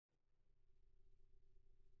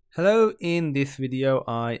Hello, in this video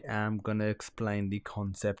I am going to explain the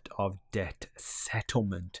concept of debt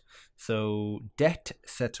settlement. So debt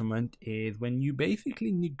settlement is when you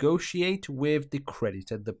basically negotiate with the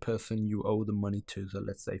creditor, the person you owe the money to. So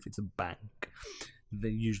let's say if it's a bank,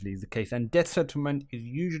 that usually is the case. And debt settlement is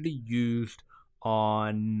usually used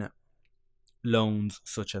on loans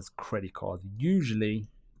such as credit cards. Usually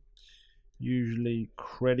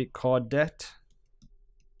credit card debt,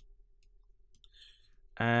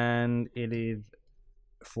 and it is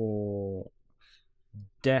for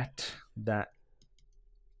debt that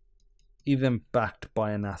isn't backed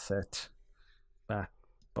by an asset, backed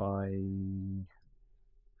by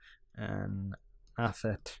an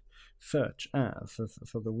asset such as,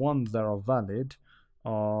 so the ones that are valid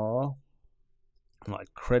are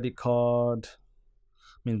like credit card.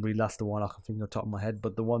 I mean, really, that's the one I can think of the top of my head.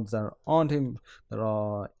 But the ones that aren't that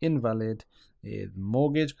are invalid is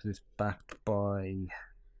mortgage, because it's backed by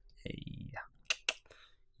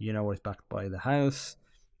it's backed by the house.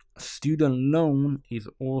 Student loan is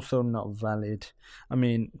also not valid. I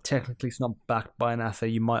mean, technically it's not backed by an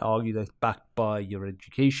asset. You might argue that it's backed by your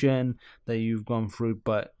education that you've gone through,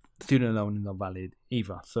 but student loan is not valid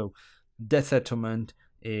either. So debt settlement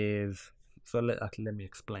is, so let me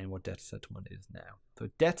explain what debt settlement is now. So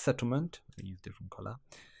debt settlement, I use different color,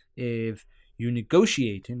 is you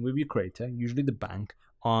negotiating with your creditor, usually the bank,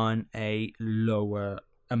 on a lower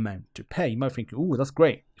amount to pay. You might think, oh, that's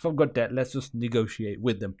great. If I've got debt, let's just negotiate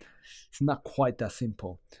with them. It's not quite that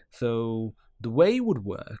simple. So the way it would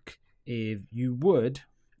work is you would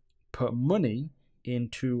put money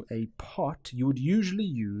into a pot. You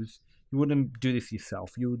wouldn't do this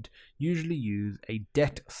yourself. You would usually use a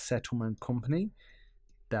debt settlement company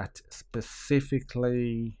that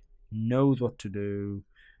specifically knows what to do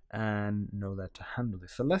and know that to handle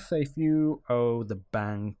this. So let's say if you owe the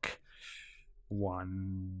bank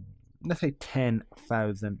let's say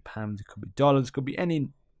 £10,000. It could be dollars, it could be any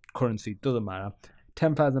currency, doesn't matter.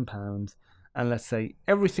 £10,000, and let's say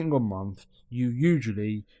every single month you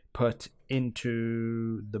usually put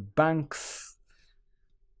into the bank's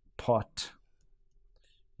pot.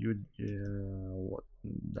 That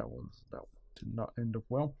did not end up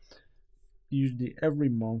well. Usually every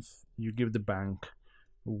month you give the bank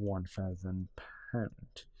 £1,000.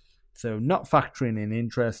 So not factoring in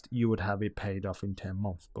interest, you would have it paid off in 10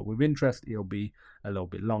 months. But with interest, it'll be a little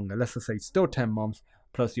bit longer. Let's just say it's still 10 months,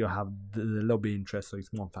 plus you'll have the little bit of interest, so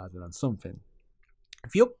it's 1,000 and something.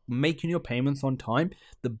 If you're making your payments on time,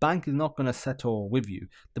 the bank is not going to settle with you.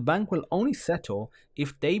 The bank will only settle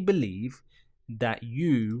if they believe that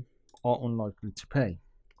you are unlikely to pay.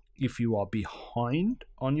 If you are behind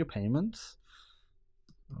on your payments,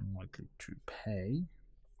 unlikely to pay.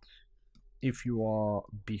 If you are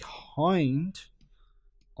behind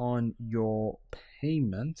on your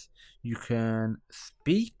payments, you can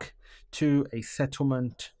speak to a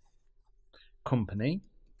settlement company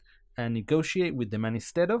and negotiate with them. And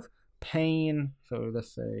instead of paying, so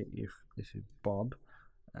let's say if this is Bob,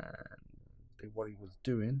 and what he was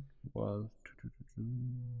doing was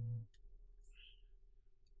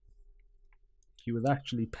he was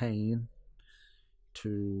actually paying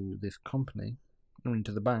to this company,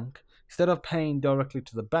 into the bank. Instead of paying directly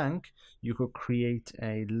to the bank, you could create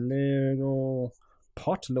a little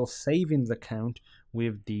pot, a little savings account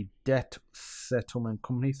with the debt settlement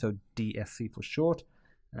company, so DSC for short.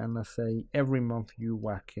 And let's say every month you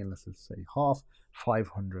whack in, let's just say half,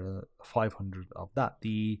 500 of that.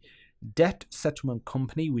 The debt settlement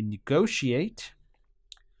company will negotiate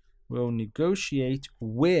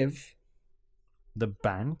with the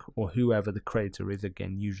bank or whoever the creditor is,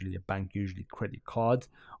 again usually a bank, usually credit cards,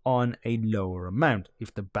 on a lower amount.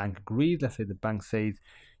 If the bank agrees, let's say the bank says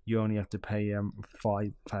you only have to pay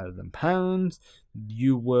 £5,000,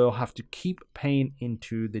 you will have to keep paying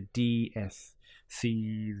into the DSC's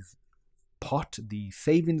pot, the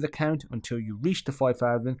savings account, until you reach the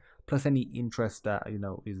 5,000 plus any interest that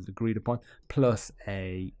is agreed upon, plus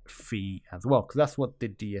a fee as well, because that's what the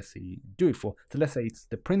DSC do it for. So let's say it's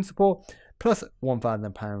the principal plus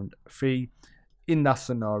 £1,000 fee. In that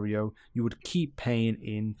scenario, you would keep paying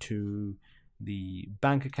into the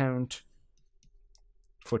bank account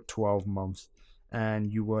for 12 months,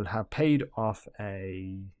 and you will have paid off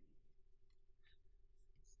a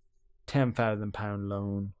 £10,000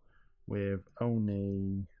 loan with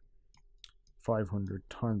only 500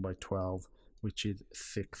 times by 12, which is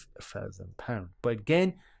 £6,000. But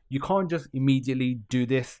again, you can't just immediately do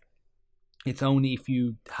this. It's only if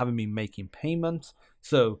you haven't been making payments.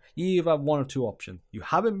 So you either have one or two options. You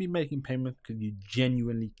haven't been making payments because you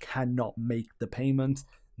genuinely cannot make the payments.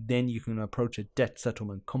 Then you can approach a debt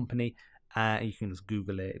settlement company You can just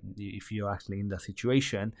Google it if you're actually in that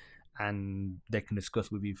situation, and they can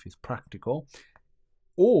discuss with you if it's practical.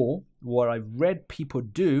 Or what I've read people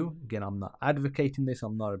do, again, I'm not advocating this,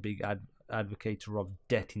 I'm not a big advocate of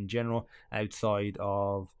debt in general, outside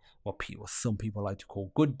of what some people like to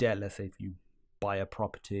call good debt. Let's say if you buy a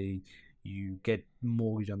property, you get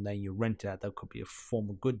mortgage and then you rent it out, that could be a form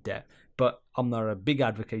of good debt. But I'm not a big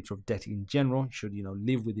advocate of debt in general. You should,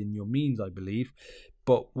 live within your means, I believe.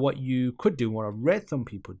 But what you could do, what I've read some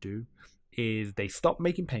people do, is they stop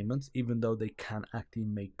making payments, even though they can actually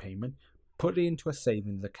make payment, put it into a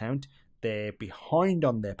savings account. They're behind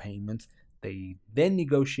on their payments. They then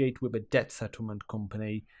negotiate with a debt settlement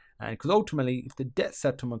company, and because ultimately, if the debt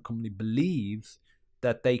settlement company believes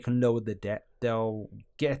that they can lower the debt, they'll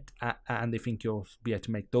get, and they think you'll be able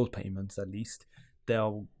to make those payments at least,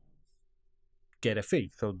 they'll get a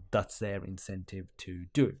fee. So that's their incentive to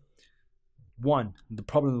do it. The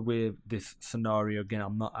problem with this scenario, again,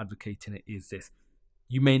 I'm not advocating it, is this: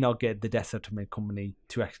 you may not get the debt settlement company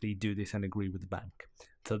to actually do this and agree with the bank.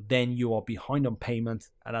 So then you are behind on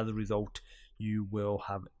payments, and as a result, you will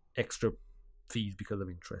have extra fees because of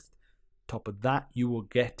interest. Top of that, you will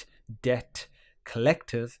get debt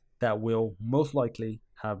collectors that will most likely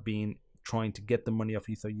have been trying to get the money off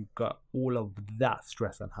you, so you've got all of that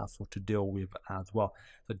stress and hassle to deal with as well.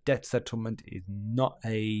 So debt settlement is not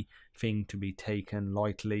a thing to be taken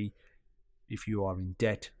lightly. If you are in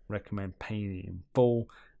debt, recommend paying it in full,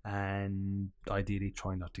 and ideally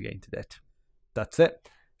try not to get into debt. That's it.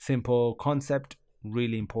 Simple concept,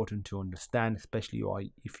 really important to understand, especially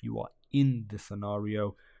if you are in the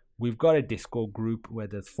scenario. We've got a Discord group where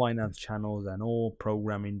there's finance channels and all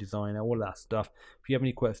programming, design, all that stuff. If you have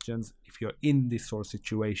any questions, if you're in this sort of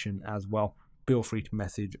situation as well, feel free to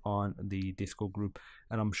message on the Discord group,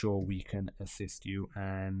 and I'm sure we can assist you,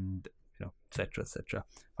 and etc.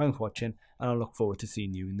 Thanks for watching, and I look forward to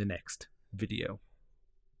seeing you in the next video.